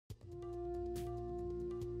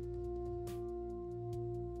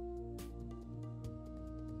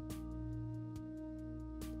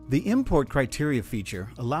The Import Criteria feature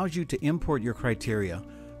allows you to import your criteria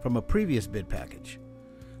from a previous bid package.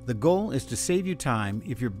 The goal is to save you time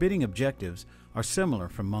if your bidding objectives are similar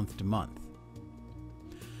from month to month.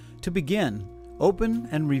 To begin, open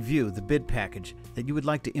and review the bid package that you would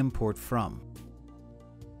like to import from.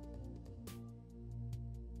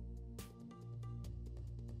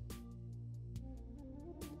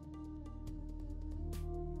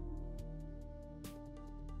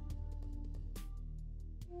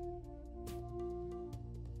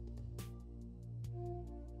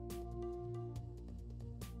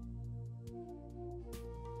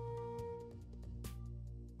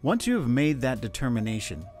 Once you have made that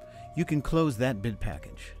determination, you can close that bid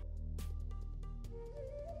package.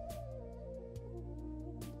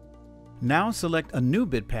 Now select a new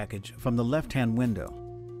bid package from the left-hand window,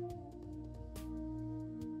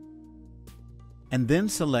 and then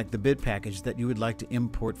select the bid package that you would like to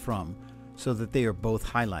import from so that they are both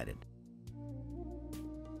highlighted.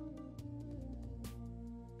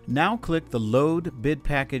 Now click the Load Bid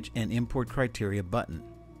Package and Import Criteria button.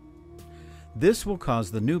 This will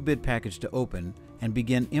cause the new bid package to open and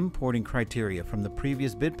begin importing criteria from the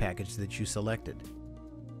previous bid package that you selected.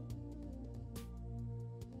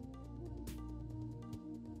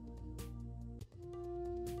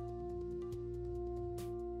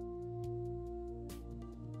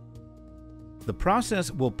 The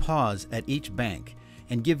process will pause at each bank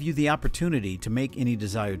and give you the opportunity to make any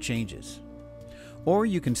desired changes. Or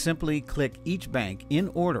you can simply click each bank in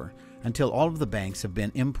order until all of the banks have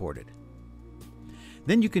been imported.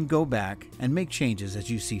 Then you can go back and make changes as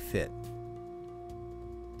you see fit.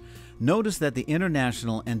 Notice that the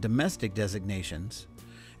international and domestic designations,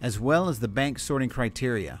 as well as the bank sorting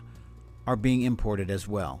criteria, are being imported as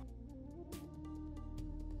well.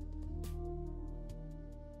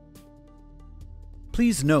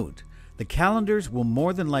 Please note, the calendars will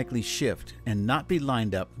more than likely shift and not be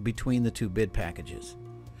lined up between the two bid packages.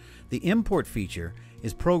 The import feature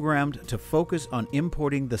is programmed to focus on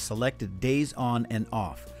importing the selected days on and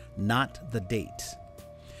off, not the dates.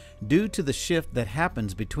 Due to the shift that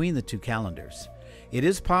happens between the two calendars, it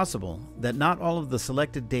is possible that not all of the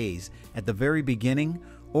selected days at the very beginning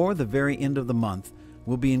or the very end of the month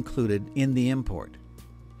will be included in the import.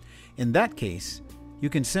 In that case, you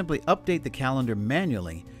can simply update the calendar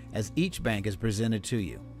manually as each bank is presented to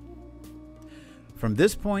you. From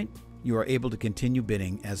this point, you are able to continue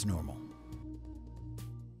bidding as normal.